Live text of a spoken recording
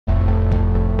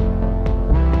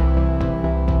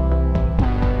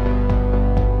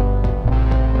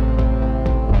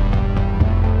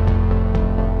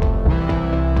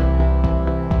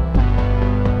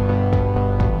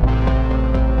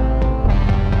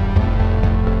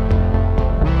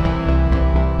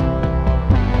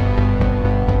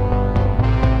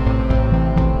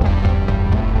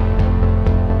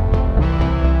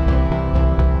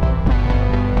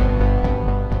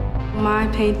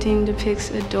painting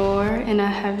depicts a door in a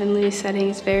heavenly setting.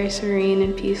 It's very serene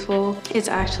and peaceful. It's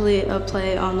actually a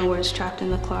play on the words trapped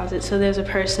in the closet. So there's a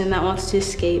person that wants to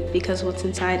escape because what's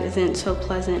inside isn't so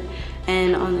pleasant.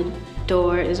 And on the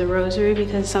door is a rosary,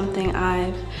 because something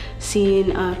I've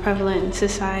seen prevalent in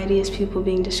society is people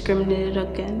being discriminated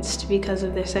against because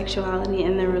of their sexuality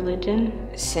and their religion.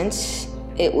 Since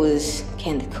it was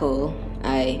Kenneth Cole,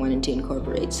 I wanted to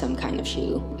incorporate some kind of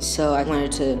shoe. So I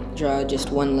wanted to draw just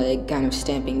one leg, kind of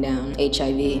stamping down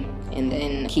HIV, and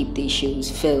then keep these shoes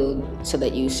filled so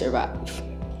that you survive,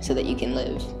 so that you can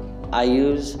live. I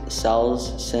use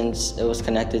cells since it was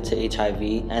connected to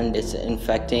HIV and it's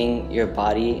infecting your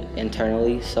body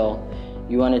internally. So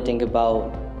you want to think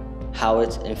about how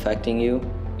it's infecting you.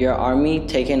 Your army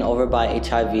taken over by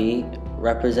HIV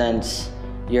represents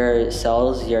your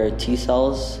cells, your T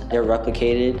cells, they're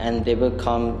replicated and they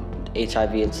become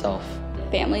HIV itself.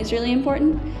 Family is really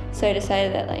important, so I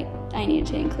decided that I needed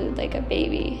to include a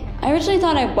baby. I originally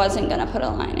thought I wasn't gonna put a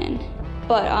line in,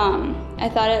 but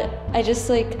I just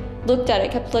looked at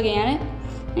it, kept looking at it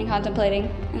and contemplating,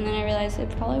 and then I realized it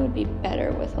probably would be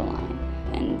better with a line,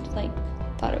 and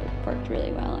thought it worked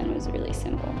really well and it was really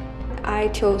simple. I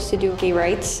chose to do gay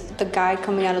rights, the guy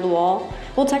coming out of the wall.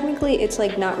 Well, technically it's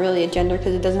not really a gender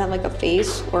because it doesn't have a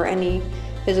face or any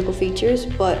physical features,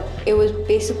 but it was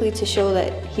basically to show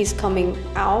that he's coming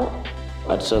out.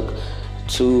 I took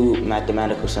two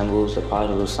mathematical symbols, the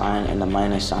positive sign and the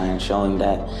minus sign, showing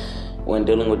that when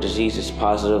dealing with diseases,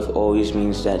 positive always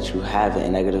means that you have it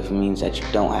and negative means that you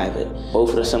don't have it. Both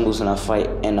of the symbols in a fight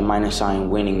and the minus sign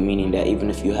winning, meaning that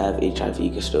even if you have HIV, you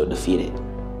can still defeat it.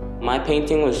 My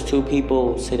painting was two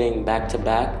people sitting back to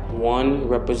back. One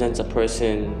represents a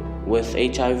person with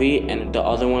HIV and the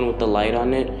other one with the light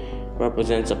on it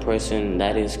represents a person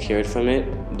that is cured from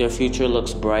it. Their future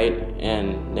looks bright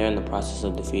and they're in the process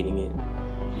of defeating it.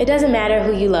 It doesn't matter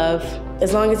who you love,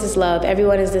 as long as it's love,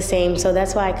 everyone is the same, so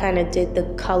that's why I kind of did the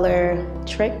color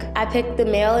trick. I picked the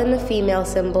male and the female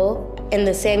symbol in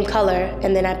the same color,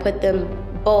 and then I put them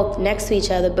both next to each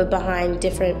other but behind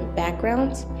different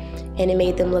backgrounds, and it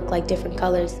made them look like different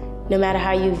colors. No matter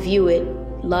how you view it,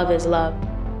 love is love.